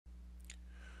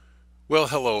Well,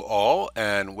 hello all,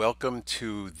 and welcome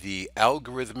to the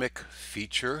algorithmic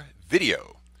feature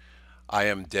video. I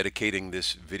am dedicating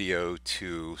this video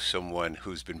to someone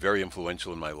who's been very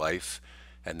influential in my life,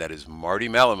 and that is Marty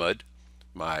Malamud,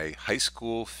 my high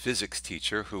school physics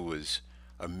teacher who was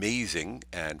amazing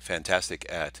and fantastic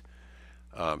at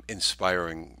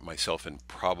inspiring myself and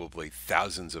probably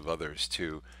thousands of others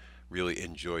to really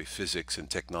enjoy physics and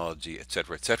technology,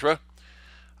 etc., etc.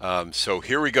 So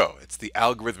here we go. It's the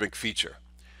algorithmic feature.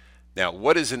 Now,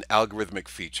 what is an algorithmic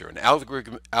feature? An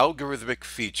algorithmic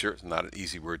feature, not an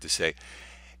easy word to say,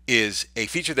 is a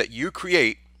feature that you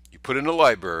create, you put in a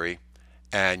library,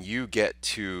 and you get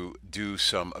to do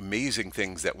some amazing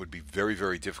things that would be very,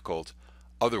 very difficult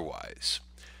otherwise.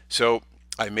 So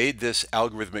I made this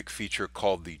algorithmic feature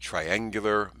called the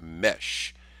triangular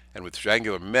mesh. And with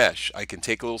triangular mesh, I can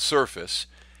take a little surface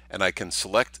and I can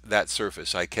select that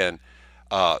surface. I can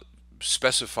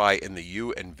specify in the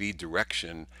U and V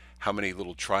direction how many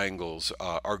little triangles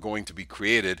are going to be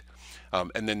created.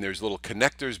 And then there's little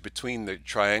connectors between the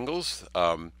triangles,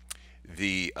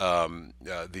 the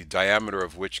diameter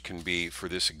of which can be, for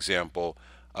this example,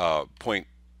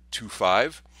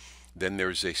 0.25. Then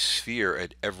there's a sphere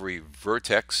at every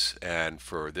vertex, and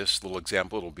for this little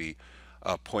example, it'll be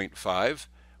 0.5.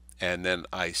 And then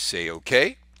I say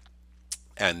OK.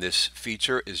 And this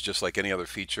feature is just like any other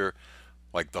feature,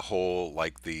 like the hole,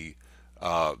 like the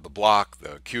block,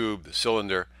 the cube, the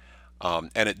cylinder, and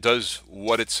it does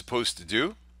what it's supposed to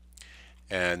do.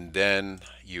 And then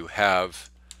you have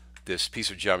this piece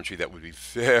of geometry that would be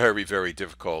very, very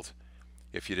difficult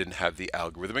if you didn't have the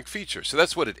algorithmic feature. So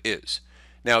that's what it is.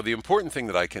 Now, the important thing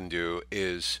that I can do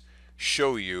is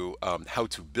show you how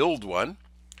to build one.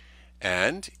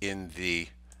 And in the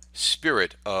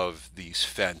spirit of these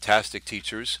fantastic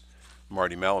teachers,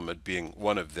 Marty Malamud being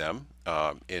one of them,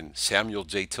 in Samuel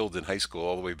J. Tilden High School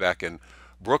all the way back in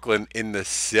Brooklyn in the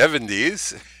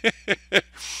 70s.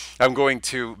 I'm going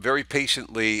to very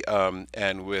patiently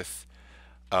and with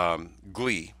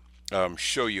glee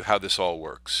show you how this all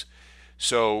works.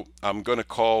 So I'm going to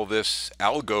call this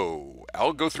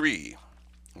Algo 3.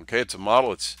 Okay, it's a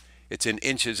model, it's in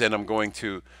inches, and I'm going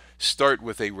to start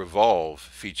with a revolve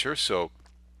feature. So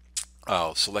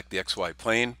I'll select the XY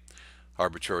plane,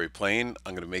 arbitrary plane.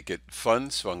 I'm going to make it fun,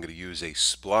 so I'm going to use a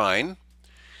spline.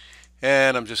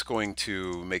 And I'm just going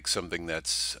to make something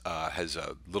that's has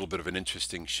a little bit of an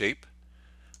interesting shape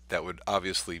that would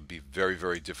obviously be very,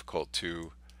 very difficult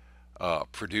to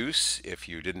produce if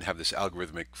you didn't have this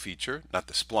algorithmic feature, not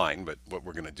the spline, but what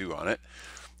we're going to do on it.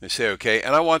 They say okay,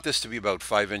 and I want this to be about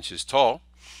 5 inches tall.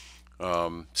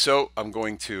 So I'm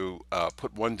going to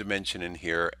put one dimension in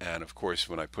here, and of course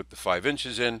when I put the 5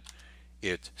 inches in,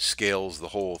 it scales the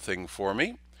whole thing for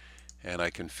me, and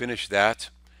I can finish that.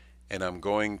 And I'm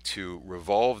going to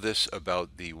revolve this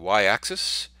about the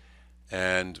y-axis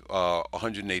and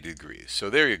 180 degrees.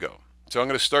 So there you go. So I'm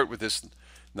going to start with this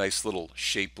nice little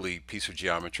shapely piece of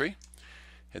geometry.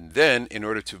 And then in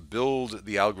order to build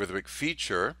the algorithmic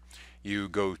feature, you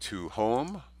go to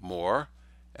Home, More,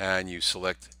 and you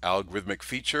select Algorithmic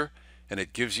Feature, and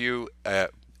it gives you,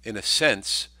 in a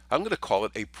sense, I'm going to call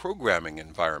it a programming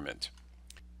environment.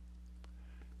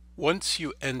 Once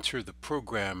you enter the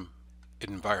program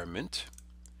environment,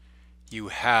 you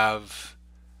have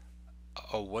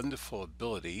a wonderful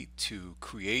ability to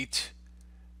create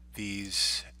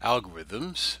these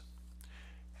algorithms,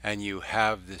 and you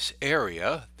have this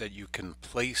area that you can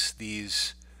place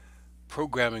these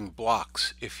programming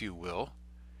blocks, if you will,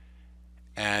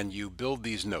 and you build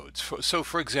these nodes. So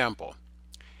for example,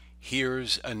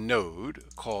 here's a node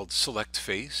called Select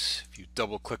Face. If you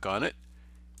double click on it,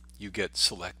 you get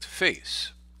Select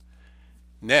Face.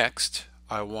 Next,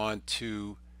 I want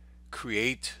to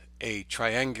create a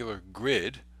triangular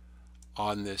grid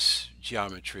on this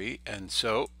geometry, and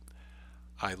so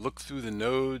I look through the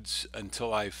nodes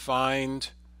until I find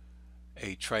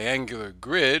a triangular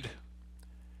grid,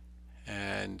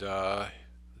 and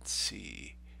let's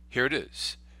see, here it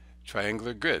is,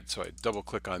 triangular grid. So I double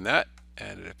click on that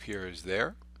and it appears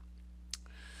there.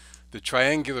 The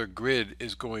triangular grid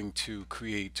is going to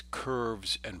create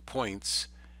curves and points,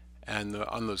 and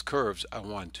on those curves I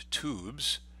want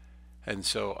tubes, and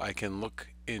so I can look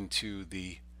into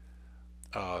the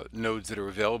nodes that are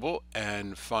available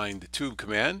and find the tube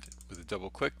command. With a double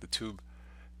click, the tube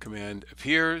command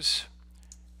appears,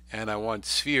 and I want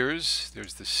spheres.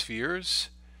 There's the spheres.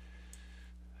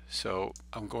 So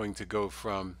I'm going to go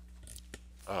from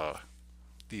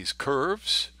these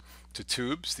curves to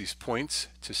tubes, these points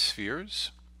to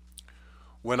spheres.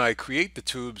 When I create the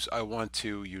tubes, I want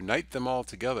to unite them all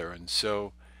together, and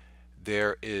so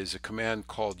there is a command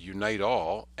called unite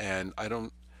all, and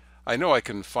I know I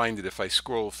can find it if I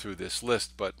scroll through this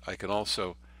list, but I can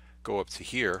also go up to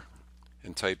here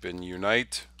and type in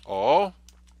unite all,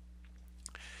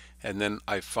 and then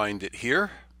I find it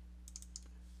here.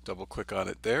 Double click on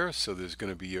it there. So there's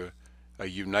going to be a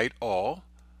unite all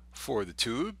for the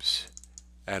tubes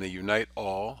and a unite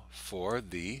all for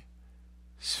the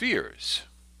spheres.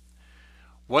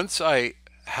 Once I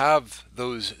have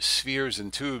those spheres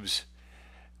and tubes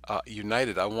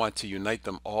united, I want to unite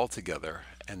them all together,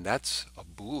 and that's a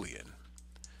Boolean.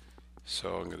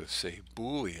 So I'm going to say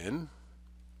Boolean.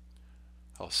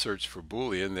 I'll search for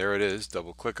Boolean. There it is.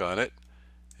 Double click on it,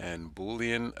 and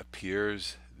Boolean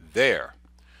appears there.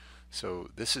 So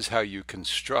this is how you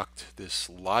construct this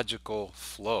logical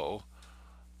flow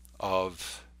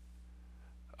of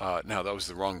now that was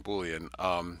the wrong Boolean.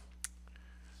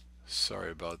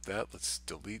 Sorry about that. Let's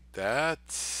delete that.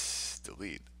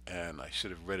 Delete. And I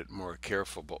should have read it more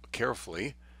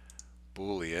carefully.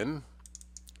 Boolean.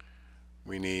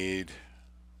 We need,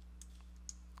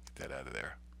 get that out of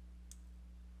there.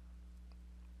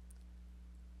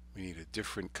 We need a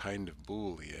different kind of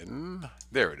Boolean.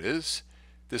 There it is.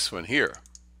 This one here.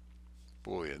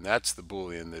 Boolean. That's the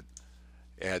Boolean that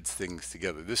adds things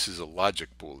together. This is a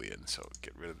logic Boolean, so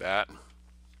get rid of that.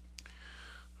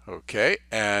 Okay,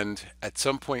 and at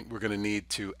some point we're going to need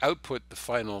to output the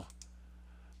final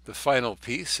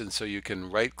piece, and so you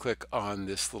can right click on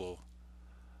this little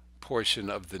portion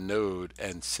of the node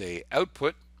and say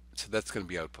output. So that's going to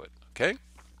be output. Okay,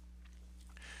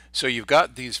 so you've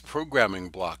got these programming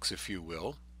blocks, if you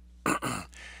will,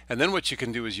 and then what you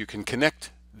can do is you can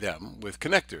connect them with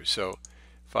connectors. So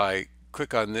if I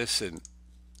click on this and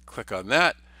click on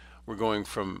that, we're going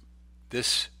from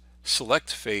this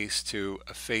select face to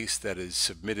a face that is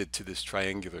submitted to this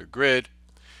triangular grid.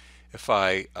 If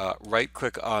I right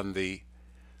click on the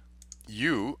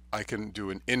U, I can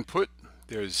do an input.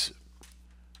 There's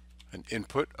an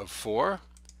input of 4.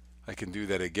 I can do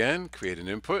that again, create an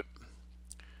input,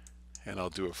 and I'll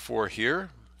do a 4 here.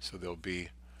 So there'll be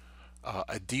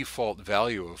a default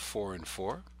value of 4 and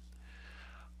 4.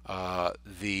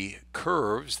 The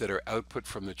curves that are output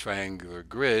from the triangular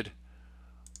grid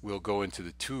will go into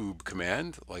the tube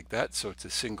command like that. So it's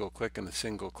a single click and a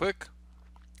single click.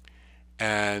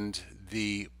 And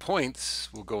the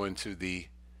points will go into the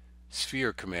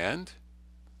sphere command.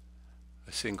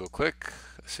 A single click,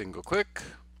 a single click.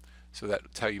 So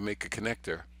that's how you make a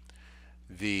connector.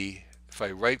 If I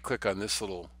right click on this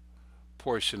little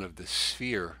portion of the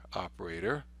sphere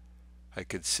operator, I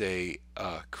could say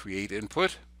create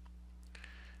input.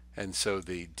 And so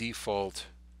the default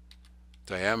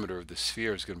diameter of the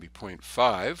sphere is going to be 0.5.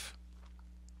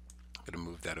 I'm going to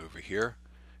move that over here.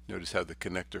 Notice how the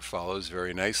connector follows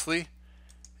very nicely.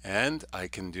 And I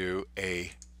can do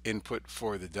a input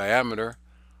for the diameter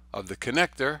of the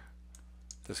connector.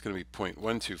 That's going to be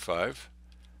 0.125.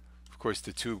 Of course,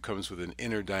 the tube comes with an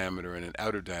inner diameter and an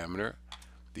outer diameter.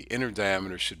 The inner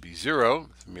diameter should be 0.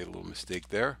 I made a little mistake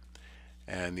there.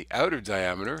 And the outer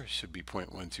diameter should be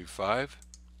 0.125.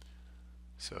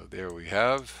 So there we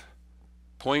have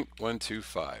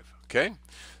 0.125. Okay,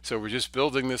 so we're just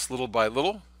building this little by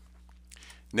little.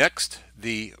 Next,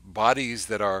 the bodies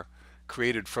that are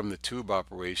created from the tube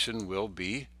operation will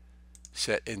be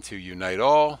set into unite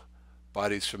all.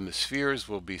 Bodies from the spheres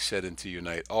will be set into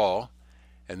unite all.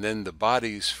 And then the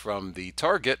bodies from the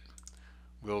target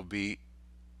will be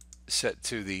set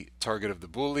to the target of the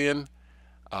Boolean.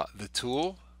 The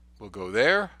tool will go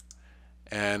there,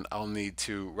 and I'll need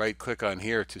to right click on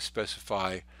here to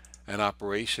specify an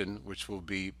operation which will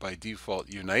be by default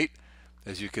unite.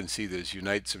 As you can see, there's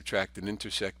unite, subtract, and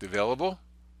intersect available.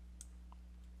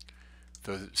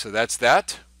 So that's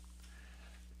that.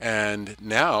 And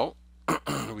now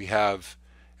we have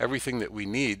everything that we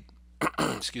need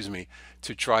excuse me,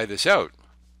 to try this out.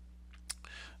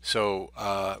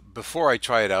 So before I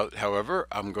try it out, however,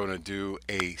 I'm going to do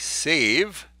a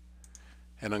save,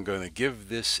 and I'm going to give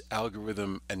this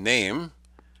algorithm a name,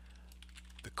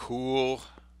 the cool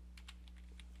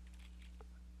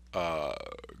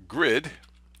grid.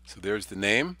 So there's the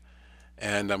name,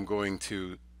 and I'm going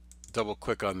to double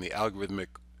click on the algorithmic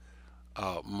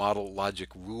model logic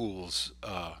rules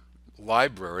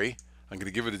library. I'm going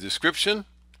to give it a description.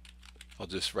 I'll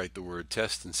just write the word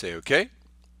test and say OK.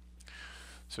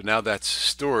 So now that's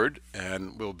stored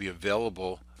and will be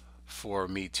available for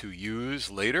me to use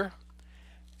later.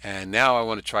 And now I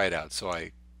want to try it out. So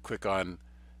I click on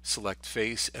select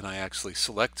face, and I actually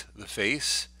select the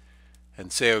face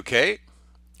and say OK,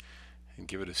 and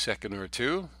give it a second or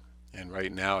two. And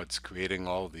right now it's creating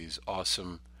all these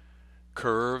awesome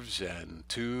curves and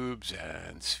tubes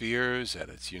and spheres, and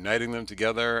it's uniting them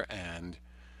together, and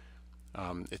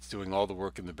it's doing all the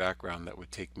work in the background that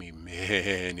would take me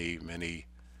many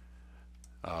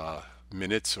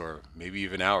minutes or maybe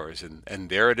even hours, and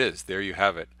there it is. There you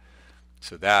have it.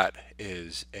 So that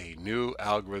is a new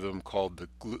algorithm called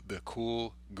the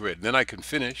cool grid. And then I can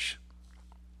finish,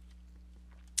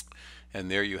 and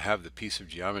there you have the piece of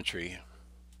geometry.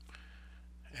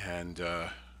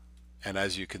 And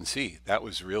as you can see, that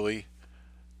was really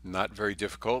not very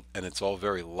difficult, and it's all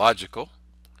very logical.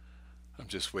 I'm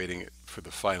just waiting for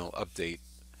the final update,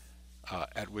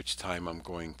 at which time I'm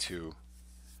going to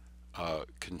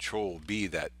Control B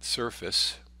that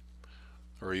surface,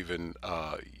 or even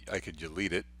I could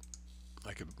delete it.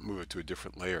 I could move it to a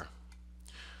different layer.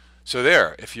 So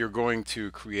there, if you're going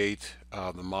to create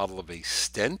the model of a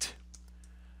stent,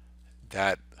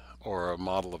 that, or a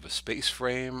model of a space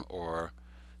frame, or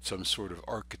some sort of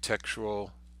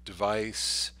architectural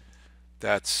device,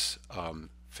 that's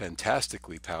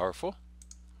fantastically powerful.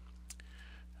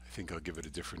 I think I'll give it a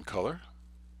different color.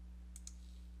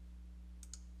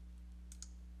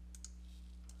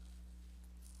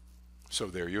 So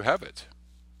there you have it.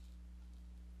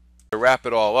 To wrap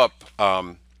it all up,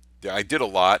 I did a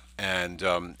lot, and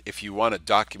if you want a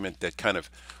document that kind of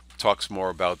talks more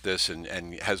about this and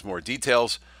has more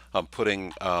details, I'm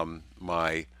putting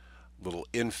my little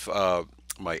info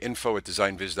at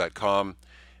designviz.com,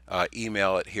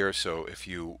 email it here. So if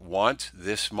you want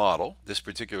this model, this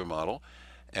particular model,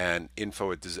 and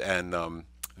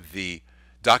the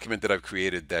document that I've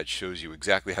created that shows you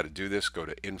exactly how to do this, go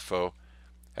to info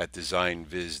at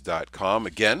designviz.com.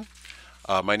 Again,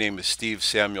 my name is Steve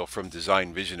Samuel from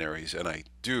Design Visionaries, and I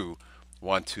do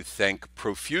want to thank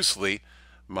profusely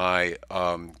my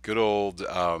good old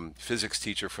physics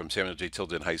teacher from Samuel J.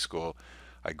 Tilden High School.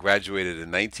 I graduated in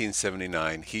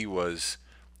 1979. He was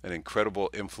an incredible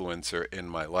influencer in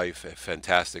my life, a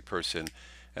fantastic person,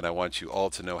 and I want you all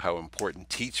to know how important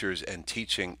teachers and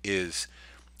teaching is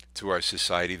to our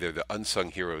society. They're the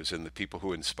unsung heroes and the people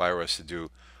who inspire us to do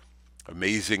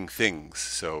amazing things.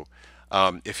 So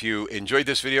if you enjoyed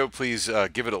this video, please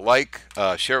give it a like,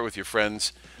 share it with your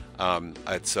friends.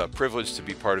 It's a privilege to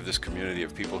be part of this community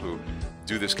of people who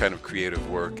do this kind of creative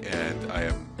work, and I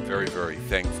am very, very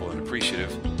thankful and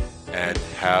appreciative, and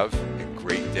have a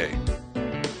great day.